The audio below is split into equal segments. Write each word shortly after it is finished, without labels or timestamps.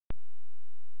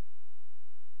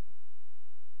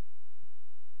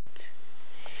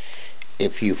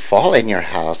If you fall in your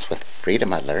house with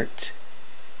Freedom Alert,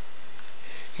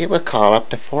 it will call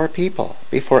up to 4 people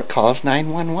before it calls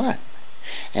 911.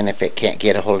 And if it can't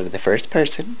get a hold of the first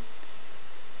person,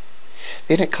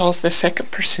 then it calls the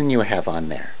second person you have on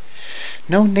there.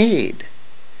 No need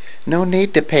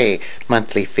to pay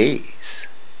monthly fees.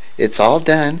 It's all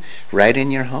done right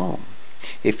in your home.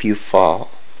 If you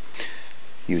fall,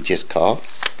 you just call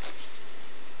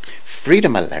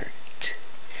Freedom Alert,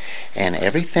 and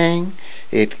everything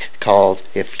it calls.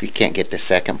 If you can't get the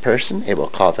second person, it will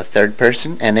call the third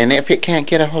person, and then if it can't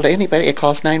get a hold of anybody, it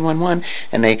calls 911,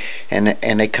 and they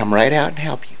come right out and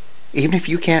help you. Even if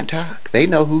you can't talk, they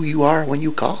know who you are when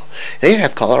you call. They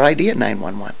have caller ID at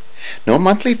 911. No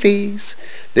monthly fees.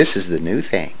 This is the new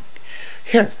thing.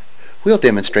 Here, we'll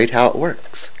demonstrate how it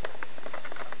works.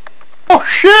 Oh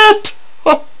shit!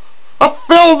 I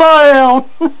fell down.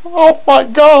 Oh my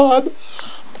God.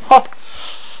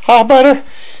 I better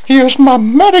use my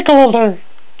medical alert.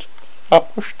 I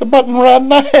pushed the button right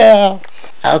now.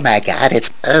 Oh my God,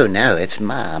 oh no, it's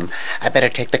Mom. I better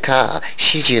take the call.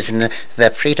 She's using the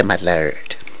Freedom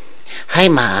Alert. Hi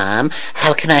Mom,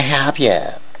 how can I help you?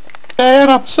 Dad,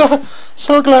 I'm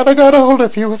so glad I got a hold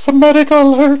of you with the medical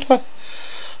alert. I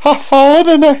followed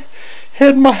and I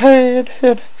hit my head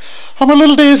and I'm a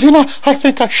little dizzy and I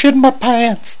think I shit my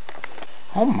pants.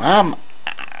 Oh Mom,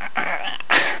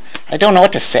 I don't know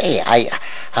what to say.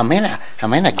 I'm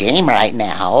in a game right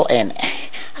now, and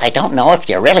I don't know if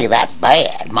you're really that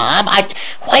bad, Mom.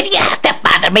 Why do you have to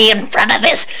bother me in front of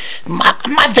this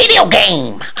my video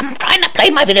game? I'm trying to play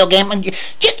my video game, and you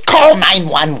just call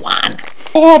 911.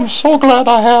 Oh, I'm so glad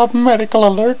I have medical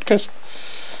alert, because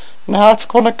now it's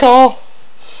going to call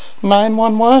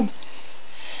 911.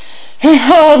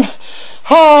 I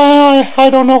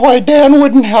don't know why Dan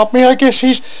wouldn't help me. I guess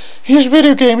his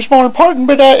video game's more important,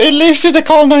 but at least it'll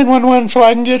call 911 so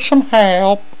I can get some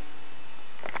help.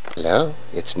 Hello,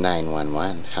 it's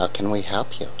 911. How can we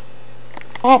help you?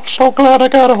 I'm so glad I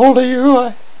got a hold of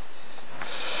you.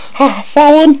 I've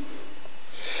fallen,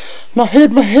 and I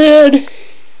hit my head,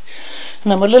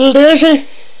 and I'm a little dizzy,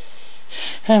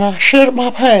 and I shit my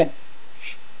pants.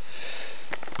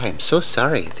 I'm so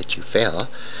sorry that you fell.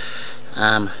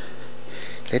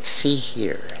 Let's see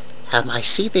here. I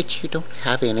see that you don't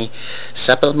have any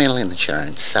supplemental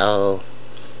insurance, so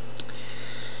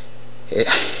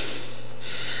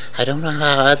I don't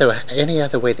know any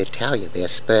other way to tell you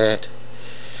this, but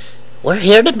we're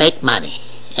here to make money.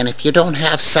 And if you don't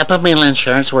have supplemental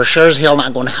insurance, we're sure as hell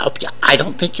not going to help you. I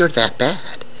don't think you're that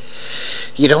bad.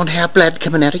 You don't have blood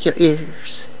coming out of your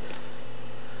ears.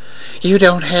 You're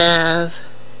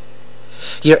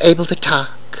able to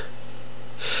talk.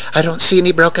 I don't see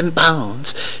any broken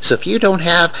bones. So if you don't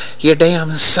have your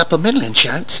damn supplemental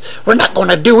insurance, we're not going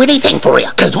to do anything for you,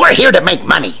 because we're here to make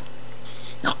money.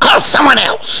 Now call someone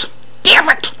else. Damn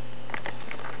it!